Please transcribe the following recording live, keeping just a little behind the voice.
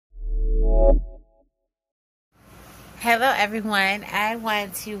Hello, everyone. I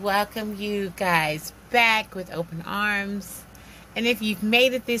want to welcome you guys back with open arms. And if you've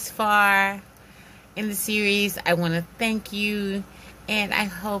made it this far in the series, I want to thank you. And I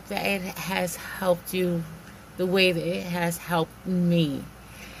hope that it has helped you the way that it has helped me.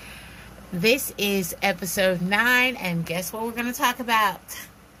 This is episode 9, and guess what we're going to talk about?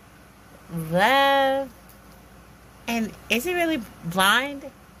 Love. And is it really blind?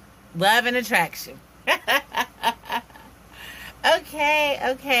 Love and attraction. Okay.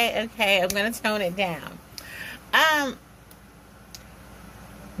 I'm gonna tone it down. Um,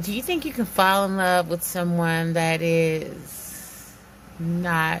 do you think you can fall in love with someone that is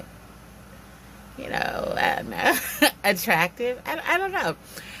not, I don't know, attractive? I don't know.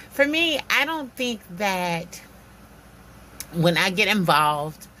 For me, I don't think that when I get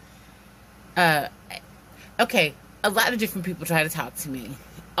involved, uh, okay, a lot of different people try to talk to me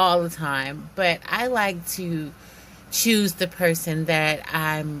all the time, but I like to choose the person that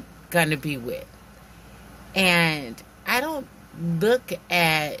I'm gonna be with. And I don't look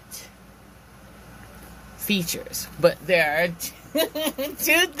at features, but there are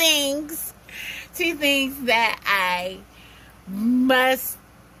two things that I must,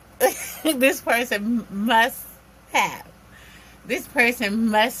 this person must have. This person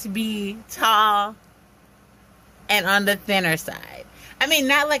must be tall and on the thinner side. I mean,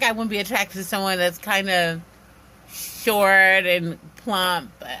 not like I wouldn't be attracted to someone that's kind of short and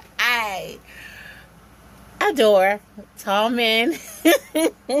plump, but I adore tall men.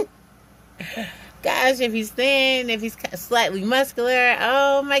 Gosh, if he's thin, if he's slightly muscular,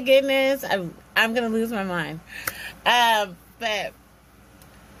 oh my goodness, I'm gonna lose my mind. But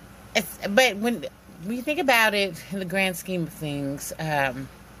when you think about it in the grand scheme of things,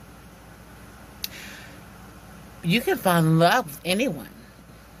 you can fall in love with anyone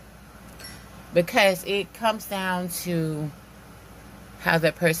because it comes down to how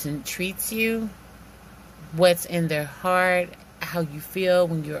that person treats you, what's in their heart, how you feel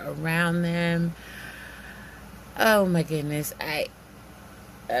when you're around them. Oh my goodness, my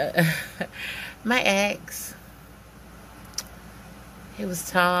ex, he was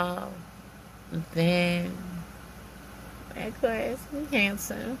tall and thin, of course,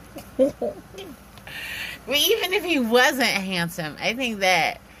 handsome. But even if he wasn't handsome, I think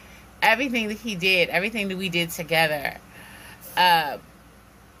that everything that he did, everything that we did together, I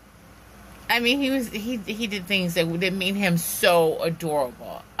mean, he did things that made him so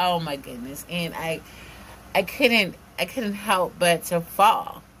adorable. Oh my goodness! And I couldn't help but to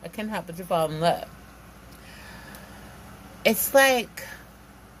fall. I couldn't help but to fall in love. It's like,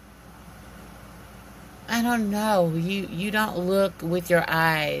 I don't know. You don't look with your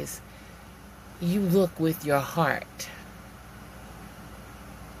eyes. You look with your heart.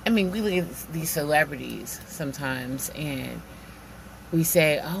 I mean, we look at these celebrities sometimes and we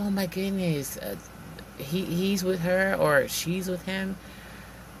say, oh my goodness, he's with her or she's with him.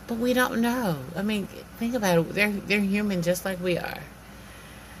 But we don't know. I mean, think about it. They're human just like we are.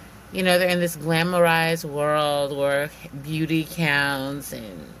 They're in this glamorized world where beauty counts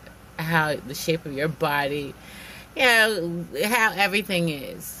and how the shape of your body, how everything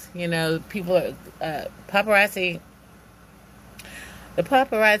is. People are, paparazzi. The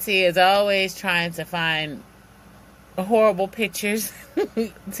paparazzi is always trying to find horrible pictures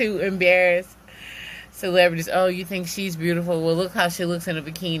to embarrass celebrities. Oh, you think she's beautiful? Well, look how she looks in a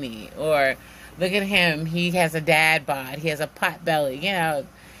bikini. Or look at him. He has a dad bod. He has a pot belly.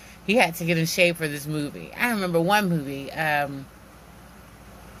 He had to get in shape for this movie. I remember one movie.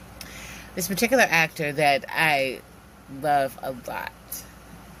 This particular actor that I love a lot.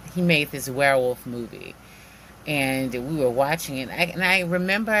 He made this werewolf movie. And we were watching it. And I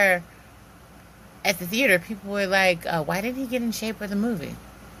remember at the theater, people were like, why didn't he get in shape for the movie?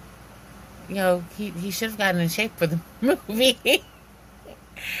 He should have gotten in shape for the movie.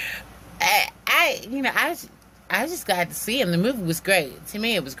 I was just glad to see him. The movie was great. To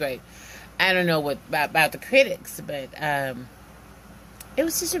me, it was great. I don't know what about the critics, but it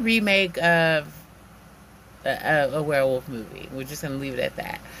was just a remake of a werewolf movie. We're just going to leave it at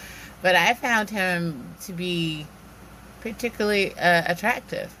that. But I found him to be particularly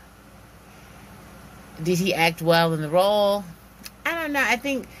attractive. Did he act well in the role? I don't know. I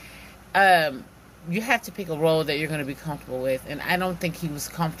think you have to pick a role that you're going to be comfortable with. And I don't think he was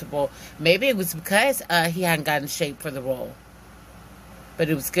comfortable. Maybe it was because he hadn't gotten in shape for the role. But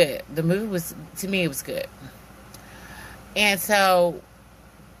it was good. The movie was, to me, it was good. And so,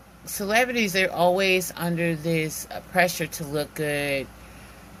 celebrities are always under this pressure to look good.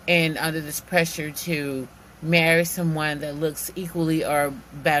 And under this pressure to marry someone that looks equally or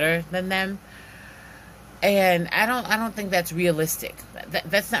better than them. And I don't think that's realistic.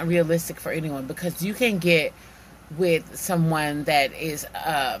 That's not realistic for anyone, because you can get with someone that is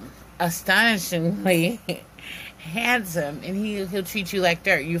astonishingly handsome, and he'll treat you like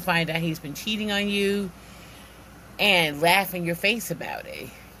dirt. You find out he's been cheating on you and laugh in your face about it.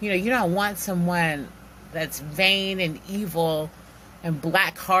 You don't want someone that's vain and evil and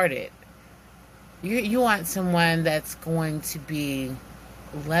black-hearted. You want someone that's going to be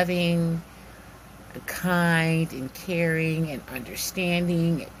loving, kind, and caring, and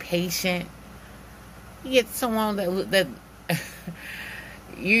understanding, and patient. You get someone that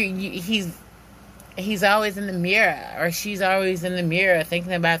he's always in the mirror, or she's always in the mirror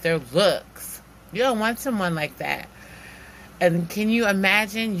thinking about their looks. You don't want someone like that. And can you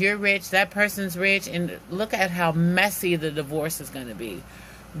imagine, you're rich, that person's rich, and look at how messy the divorce is going to be.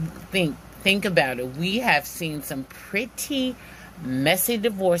 Think about it. We have seen some pretty messy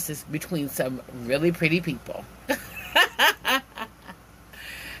divorces between some really pretty people.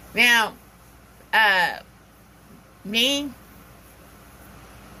 Now, me,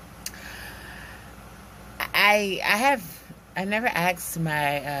 I never asked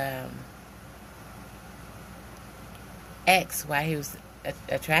my ex why he was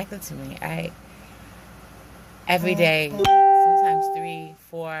attracted to me. Every day, sometimes 3,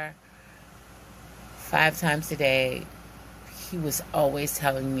 4, 5 times a day, he was always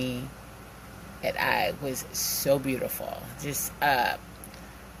telling me that I was so beautiful.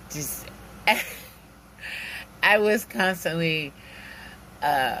 I was constantly,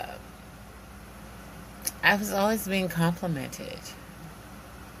 I was always being complimented.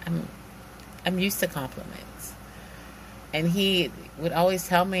 I'm used to compliments. And he would always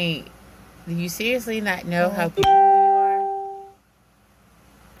tell me, do you seriously not know how beautiful you are?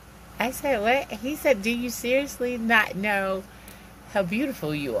 I said, what? He said, do you seriously not know how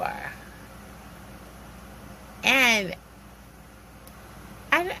beautiful you are? And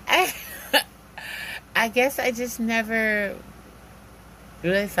I guess I just never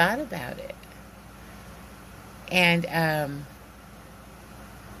really thought about it. And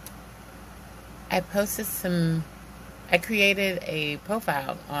I created a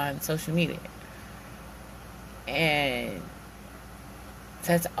profile on social media. And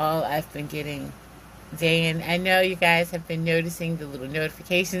that's all I've been getting day in. I know you guys have been noticing the little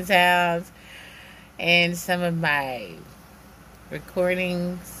notification sounds and some of my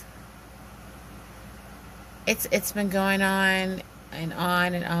recordings. It's been going on and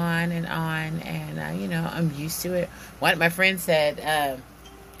on and on and on, and I'm used to it. One of my friends said,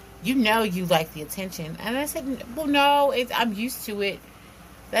 you like the attention. And I said, well, no, I'm used to it.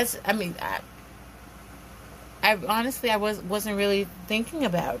 I honestly, I wasn't really thinking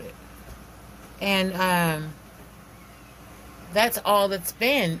about it. And that's all it's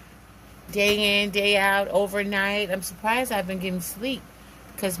been. Day in, day out, overnight. I'm surprised I've been getting sleep,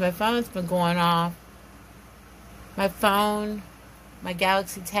 because my phone's been going off. My phone, my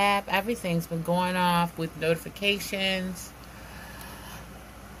Galaxy Tab, everything's been going off with notifications.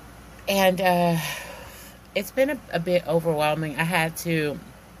 And it's been a bit overwhelming. I had to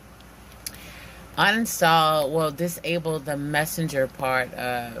disable the messenger part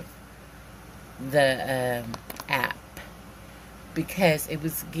of the app, because it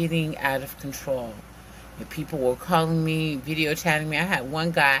was getting out of control. And people were calling me, video chatting me. I had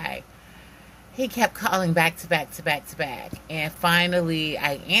one guy, he kept calling back to back to back to back. And finally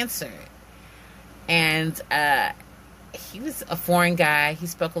I answered. And he was a foreign guy. He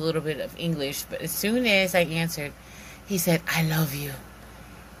spoke a little bit of English. But as soon as I answered, he said, I love you.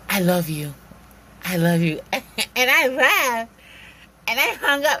 I love you. I love you. And I laughed. And I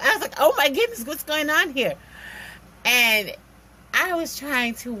hung up. I was like, oh my goodness, what's going on here? And I was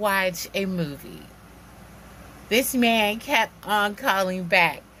trying to watch a movie. This man kept on calling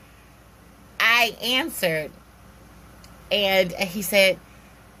back. I answered. And he said,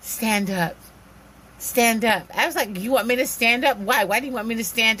 stand up. Stand up. I was like, you want me to stand up? Why? Why do you want me to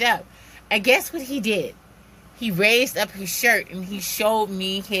stand up? And guess what he did? He raised up his shirt and he showed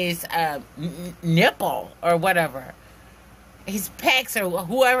me his nipple or whatever. His pecs or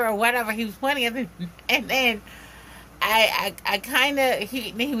whoever or whatever he was pointing at. And then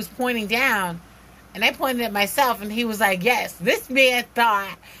he was pointing down, and I pointed at myself, and he was like, yes, this man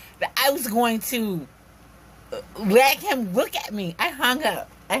thought that I was going to let him look at me. I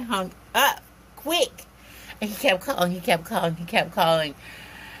hung up quick. And he kept calling.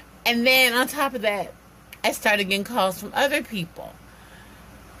 And then on top of that, I started getting calls from other people.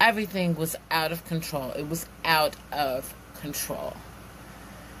 Everything was out of control. It was out of control.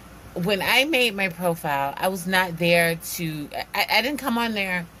 When I made my profile, I was not there I didn't come on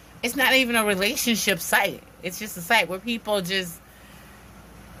there It's not even a relationship site. It's just a site where people just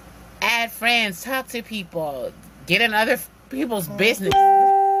add friends, talk to people, get in other people's business,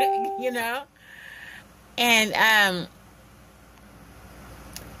 you know? And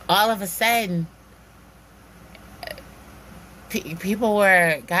all of a sudden,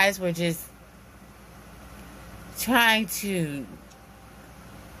 guys were just trying to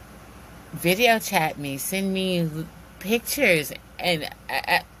video chat me, send me pictures, and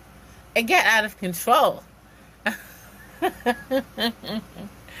it got out of control.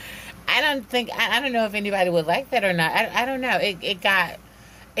 I don't know if anybody would like that or not. I don't know. It got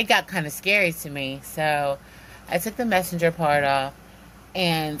kind of scary to me. So I took the messenger part off,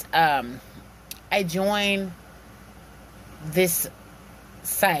 and I joined this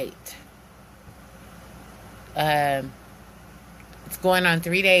site. It's going on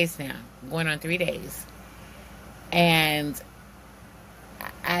 3 days now. Going on 3 days, and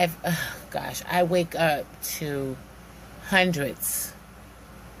I wake up to hundreds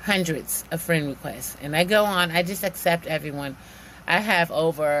of friend requests, and I go on. I just accept everyone. I have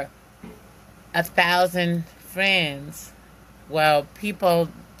over 1,000 friends. Well, people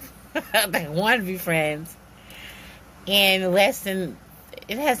that want to be friends. In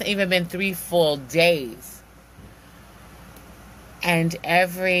it hasn't even been 3 full days. And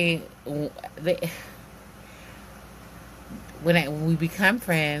when we become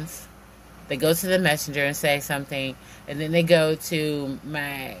friends, they go to the messenger and say something, and then they go to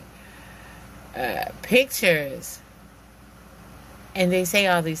my pictures, and they say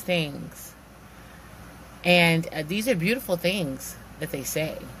all these things. And these are beautiful things that they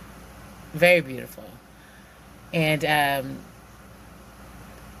say. Very beautiful. And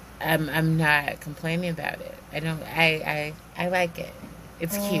I'm not complaining about it. I like it.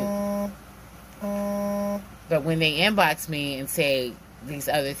 It's cute. But when they inbox me and say these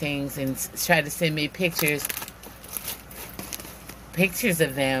other things and try to send me pictures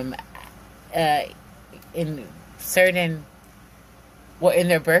of them in certain, in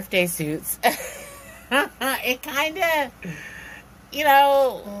their birthday suits, it kind of, it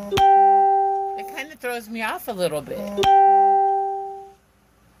kind of throws me off a little bit.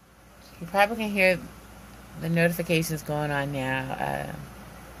 You probably can hear the notifications going on now.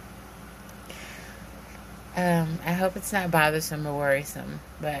 I hope it's not bothersome or worrisome,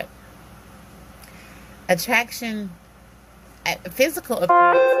 but attraction, physical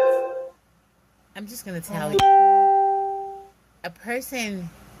appearance. I'm just going to tell you, a person,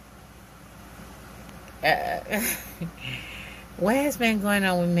 what has been going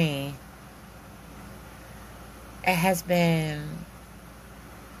on with me, it has been,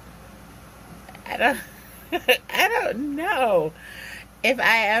 I don't know if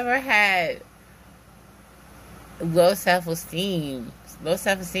I ever had low self-esteem. I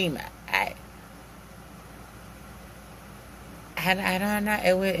don't know.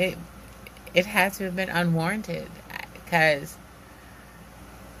 It had to have been unwarranted, because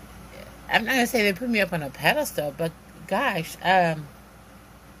I'm not gonna say they put me up on a pedestal, but gosh,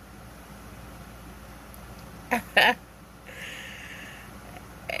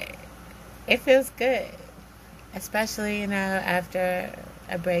 it feels good, especially after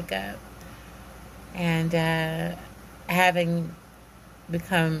a breakup, and having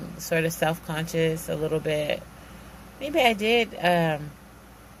become sort of self-conscious a little bit. Maybe I did. I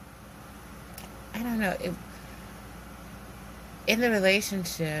don't know. In the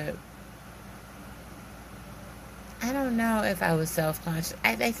relationship, I don't know if I was self-conscious.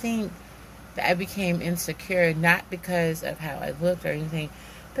 I think that I became insecure, not because of how I looked or anything,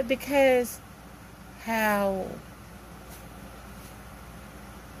 but because how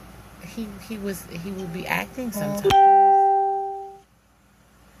he would be acting sometimes.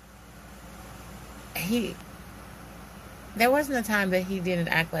 There wasn't a time that he didn't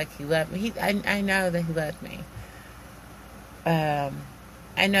act like he loved me. I know that he loved me. I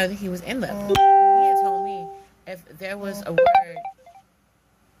know that he was in love. He had told me if there was a word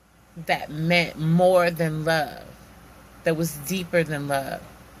that meant more than love, that was deeper than love,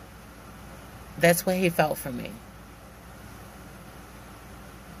 that's what he felt for me.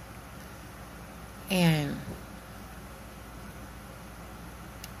 And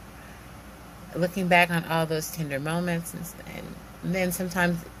looking back on all those tender moments, and then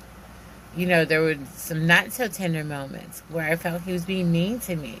sometimes, there were some not so tender moments where I felt he was being mean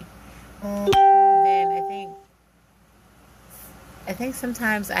to me. And then I think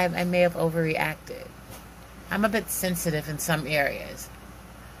sometimes I may have overreacted. I'm a bit sensitive in some areas.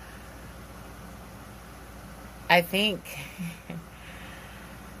 I think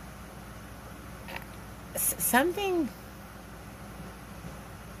something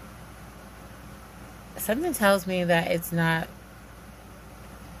something tells me that it's not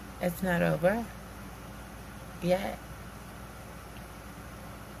over yet.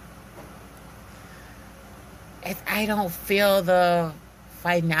 I don't feel the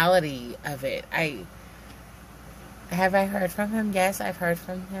finality of it. I heard from him? Yes, I've heard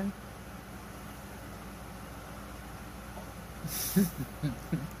from him.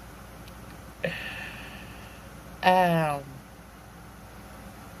 um,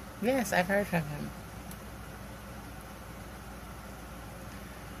 yes, I've heard from him.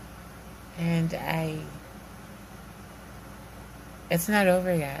 And it's not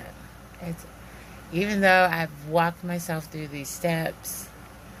over yet. It's, even though I've walked myself through these steps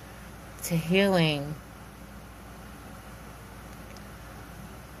to healing,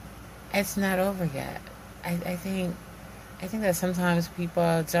 it's not over yet. I think that sometimes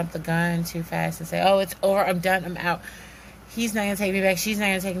people jump the gun too fast and say, "Oh, it's over. I'm done. I'm out. He's not gonna take me back. She's not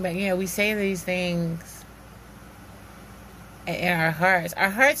gonna take me back." You know, we say these things in our hearts. Our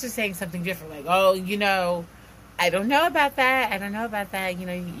hearts are saying something different, like, "Oh, you know, I don't know about that. I don't know about that. You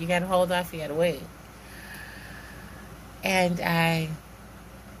know, you gotta hold off. You gotta wait." And I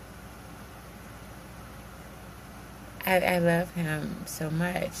love him so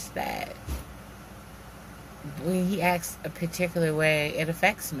much that when he acts a particular way, it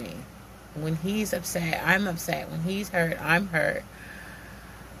affects me. When he's upset, I'm upset. When he's hurt, I'm hurt.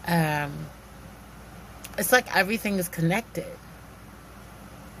 Um, it's like everything is connected.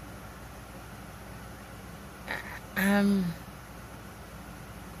 Um,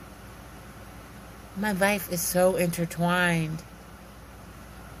 my life is so intertwined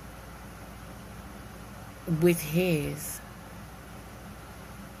with his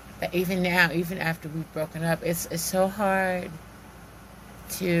that even now, even after we've broken up, it's so hard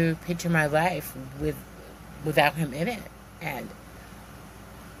to picture my life without him in it, and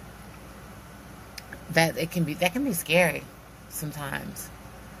that can be scary sometimes.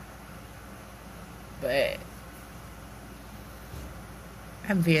 But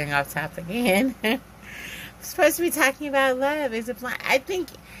I'm veering off topic again. I'm supposed to be talking about love. Is it blind?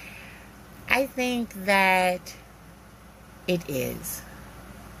 I think that it is.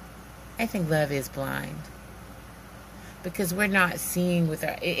 I think love is blind because we're not seeing with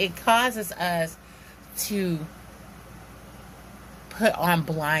our. It causes us to put on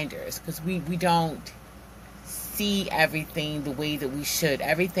blinders because we don't see everything the way that we should.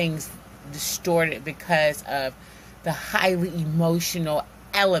 Everything's distorted because of the highly emotional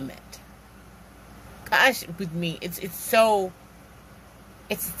element. Gosh, with me, it's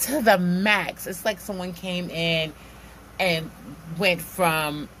to the max. It's like someone came in and went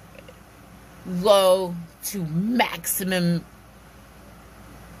from low to maximum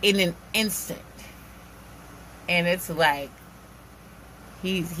in an instant. And it's like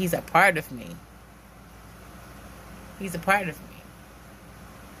he's a part of me. He's a part of me.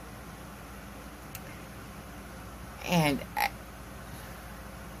 And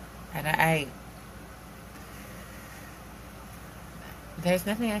I there's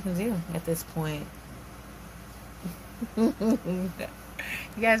nothing I can do at this point. You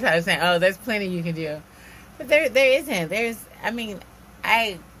guys probably saying, "Oh, there's plenty you can do," but there isn't. I've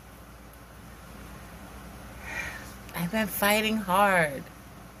been fighting hard.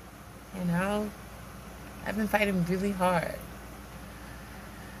 You know, I've been fighting really hard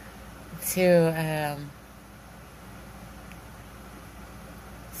to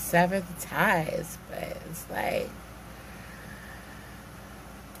sever the ties, but it's like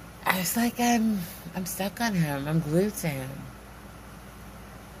I'm stuck on him. I'm glued to him.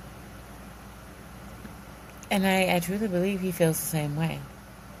 And I truly believe he feels the same way.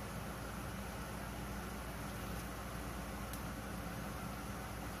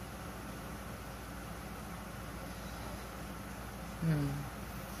 Hmm.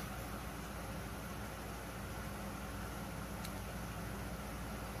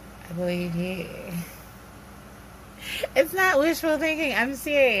 I believe he. It's not wishful thinking. I'm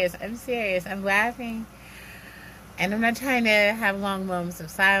serious. I'm serious. I'm laughing. And I'm not trying to have long moments of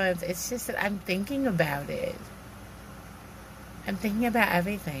silence. It's just that I'm thinking about it. I'm thinking about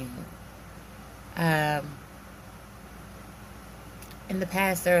everything. Um, in the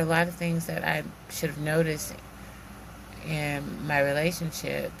past, there are a lot of things that I should have noticed in my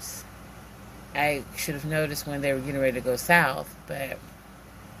relationships. I should have noticed when they were getting ready to go south, but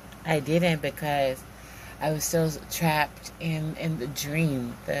I didn't because I was still trapped in the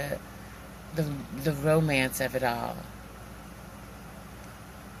dream, the romance of it all.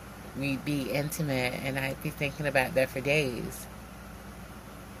 We'd be intimate, and I'd be thinking about that for days.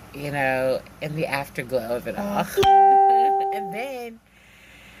 You know, in the afterglow of it all. And then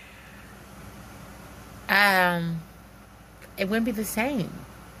um, it wouldn't be the same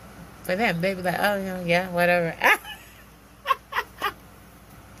for them. They'd be like, oh, yeah, whatever.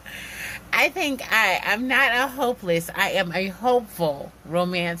 I think I'm not a hopeless. I am a hopeful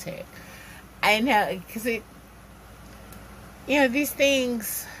romantic. I know, because these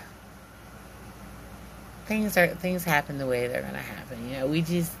things happen the way they're gonna happen. We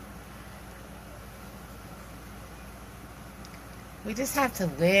just have to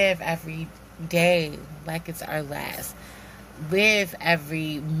live every day like it's our last. Live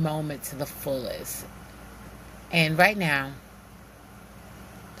every moment to the fullest. And right now,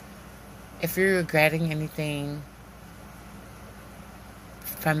 if you're regretting anything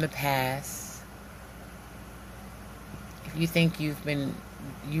from the past, if you think you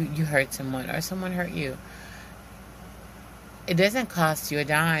hurt someone or someone hurt you, it doesn't cost you a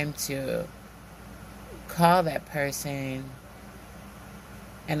dime to call that person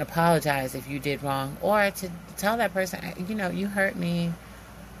and apologize if you did wrong, or to tell that person, you hurt me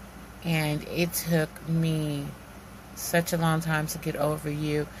and it took me such a long time to get over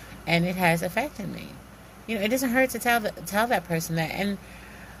you, and it has affected me. It doesn't hurt to tell that person that. And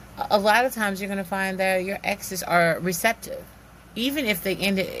a lot of times you're going to find that your exes are receptive, even if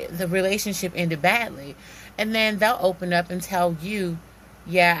the relationship ended badly, and then they'll open up and tell you,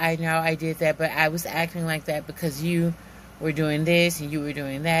 yeah, I know I did that, but I was acting like that because you were doing this and you were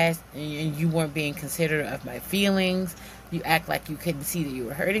doing that, and you weren't being considerate of my feelings. You act like you couldn't see that you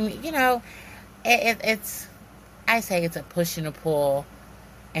were hurting me. I say it's a push and a pull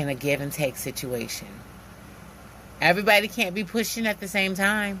and a give and take situation. Everybody can't be pushing at the same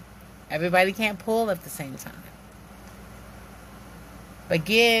time. Everybody can't pull at the same time. But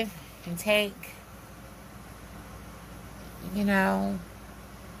give and take, the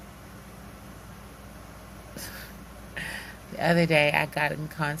other day I got in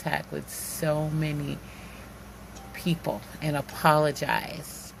contact with so many people and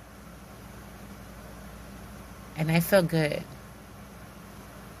apologized. And I feel good.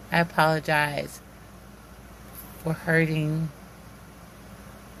 I apologize for hurting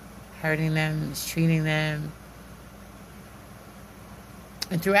them, mistreating them.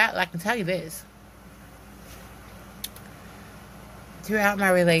 And throughout, I can tell you this, throughout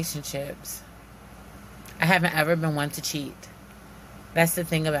my relationships, I haven't ever been one to cheat. That's the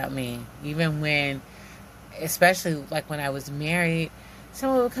thing about me. Even when, especially like when I was married,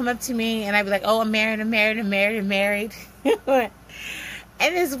 someone would come up to me and I'd be like, oh, I'm married.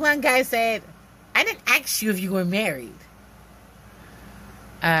 And this one guy said, I didn't ask you if you were married.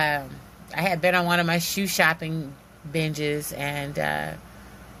 I had been on one of my shoe shopping binges, and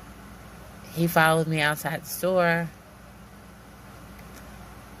he followed me outside the store,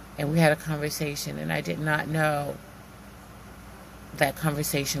 and we had a conversation, and I did not know that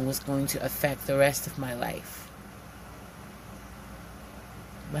conversation was going to affect the rest of my life.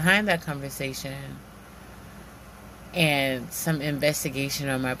 Behind that conversation and some investigation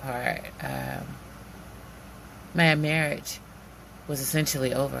on my part, my marriage was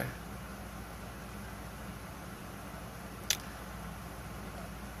essentially over.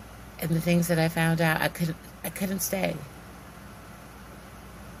 And the things that I found out, I couldn't stay.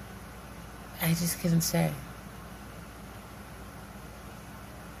 I just couldn't stay.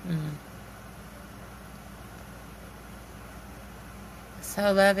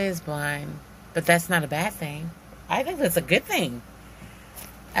 So love is blind, but that's not a bad thing. I think that's a good thing.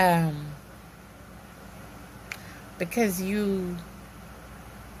 Because you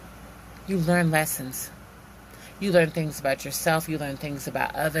learn lessons. You learn things about yourself. You learn things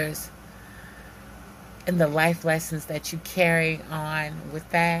about others. And the life lessons that you carry on with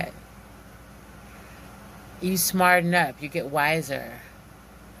that, you smarten up. You get wiser.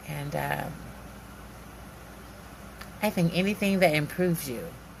 And I think anything that improves you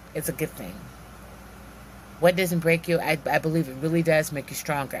is a good thing. What doesn't break you, I believe it really does make you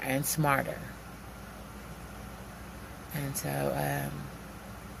stronger and smarter. And so,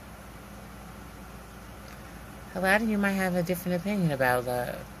 a lot of you might have a different opinion about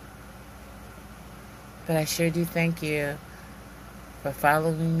love. But I sure do thank you for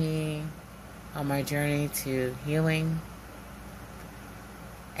following me on my journey to healing.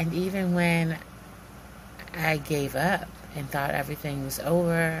 And even when I gave up and thought everything was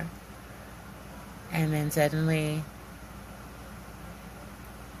over, and then suddenly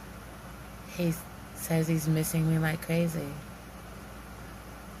he says he's missing me like crazy.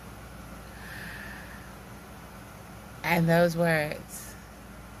 And those words,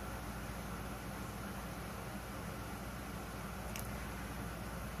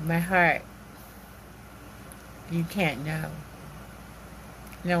 my heart, you can't know.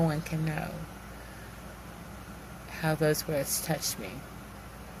 No one can know. how those words touched me.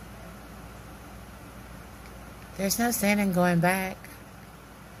 There's no sin in going back.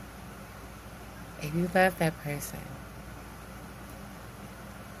 If you love that person,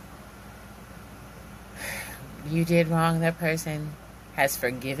 you did wrong, that person has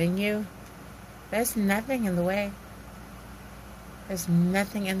forgiven you, there's nothing in the way. There's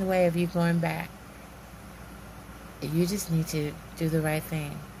nothing in the way of you going back. You just need to do the right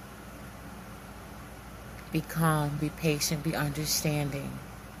thing. Be calm, be patient, be understanding.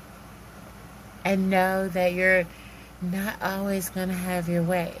 And know that you're not always going to have your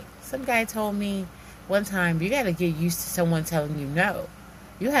way. Some guy told me one time, you got to get used to someone telling you no.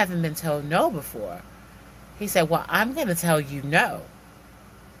 You haven't been told no before. He said, well, I'm going to tell you no.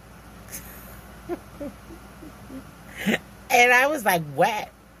 And I was like, what?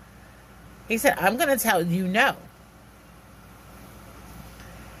 He said, I'm going to tell you no.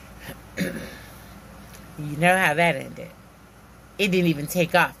 You know how that ended. It didn't even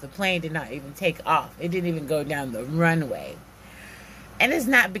take off. The plane did not even take off. It didn't even go down the runway. And it's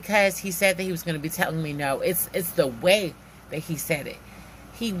not because he said that he was going to be telling me no. It's the way that he said it.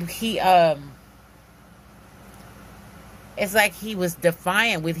 It's like he was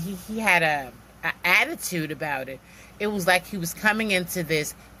defiant with, he had a attitude about it. It was like he was coming into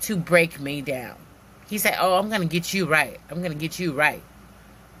this to break me down. He said, oh, I'm going to get you right. I'm going to get you right.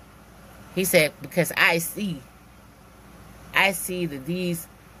 He said, because I see that these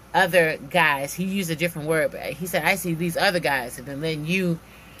other guys, he used a different word, but he said, I see these other guys have been letting you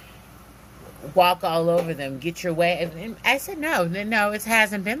walk all over them, get your way. And I said, no, it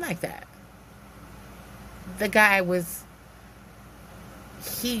hasn't been like that. The guy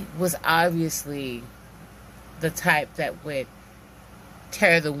he was obviously the type that would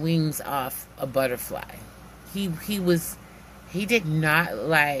tear the wings off a butterfly. He did not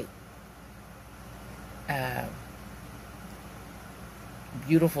like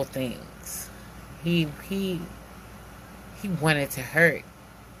beautiful things. He wanted to hurt.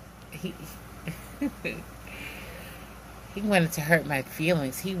 He wanted to hurt my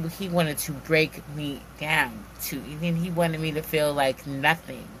feelings. He wanted to break me down. And he wanted me to feel like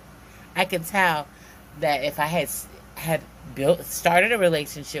nothing. I could tell that if I had started a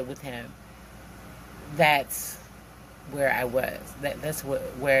relationship with him, that's where I was. That's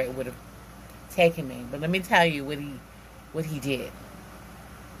where it would have taken me. But let me tell you what he did.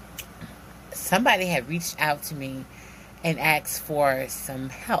 Somebody had reached out to me and asked for some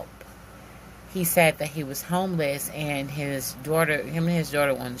help. He said that he was homeless and him and his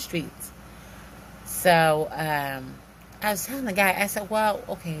daughter were on the streets. So I was telling the guy, I said, well,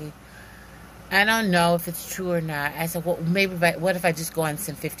 okay, I don't know if it's true or not. I said, well, maybe what if I just go and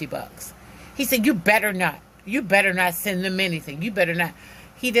send $50? He said, you better not. You better not send them anything. You better not.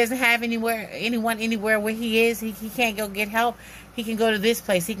 He doesn't have anyone anywhere where he is. He can't go get help. He can go to this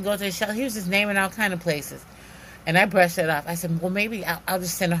place. He can go to the shelter. He was just naming all kind of places. And I brushed it off. I said, well, maybe I'll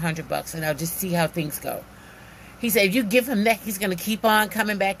just send $100 and I'll just see how things go. He said, if you give him that, he's going to keep on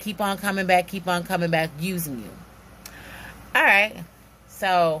coming back, keep on coming back, keep on coming back, using you. All right.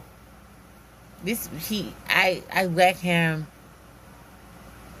 So I let him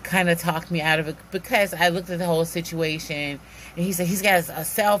kind of talk me out of it because I looked at the whole situation and he said he's got a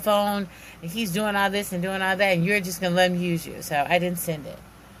cell phone and he's doing all this and doing all that and you're just going to let him use you. So I didn't send it.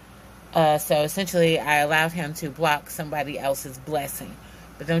 So essentially I allowed him to block somebody else's blessing.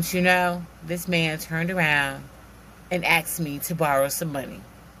 But don't you know, this man turned around and asked me to borrow some money.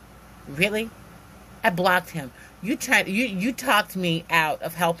 Really? I blocked him. You talked me out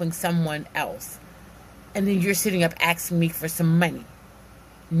of helping someone else. And then you're sitting up asking me for some money.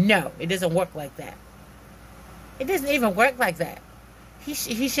 No, it doesn't work like that. It doesn't even work like that. He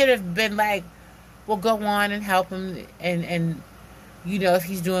should have been like, well, go on and help him. And you know, if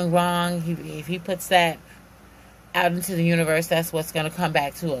he's doing wrong, if he puts that out into the universe, that's what's going to come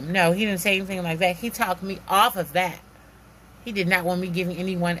back to him. No, he didn't say anything like that. He talked me off of that. He did not want me giving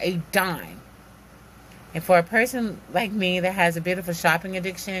anyone a dime. And for a person like me that has a bit of a shopping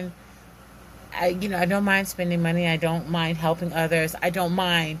addiction, I don't mind spending money. I don't mind helping others. I don't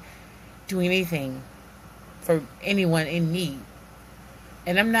mind doing anything for anyone in need.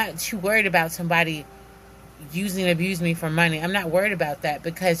 And I'm not too worried about somebody using and abusing me for money. I'm not worried about that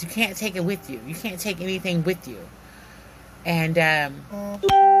because you can't take it with you. You can't take anything with you. And a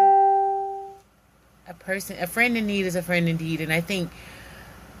friend in need is a friend indeed. And I think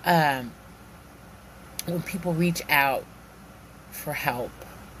when people reach out for help,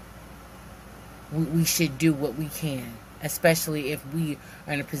 we should do what we can, especially if we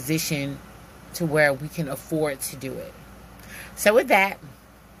are in a position to where we can afford to do it. So with that,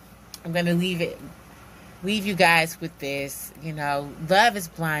 I'm going to leave it leave you guys with this. You know, love is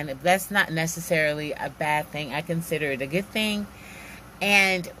blind. That's not necessarily a bad thing. I consider it a good thing.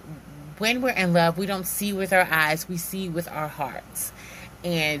 And when we're in love, we don't see with our eyes, we see with our hearts.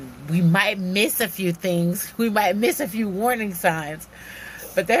 And we might miss a few things. We might miss a few warning signs.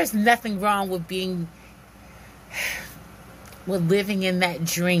 But there's nothing wrong with living in that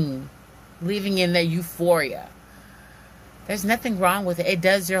dream, living in that euphoria. There's nothing wrong with it. It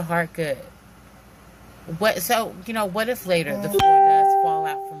does your heart good. What if later the floor does fall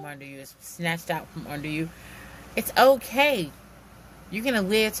out from under you, it's snatched out from under you? It's okay. You're going to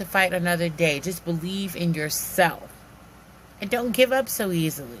live to fight another day. Just believe in yourself. And don't give up so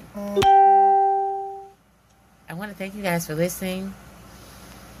easily. I want to thank you guys for listening.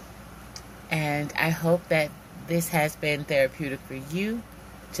 And I hope that this has been therapeutic for you,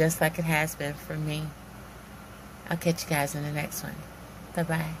 just like it has been for me. I'll catch you guys in the next one.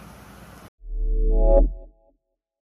 Bye-bye.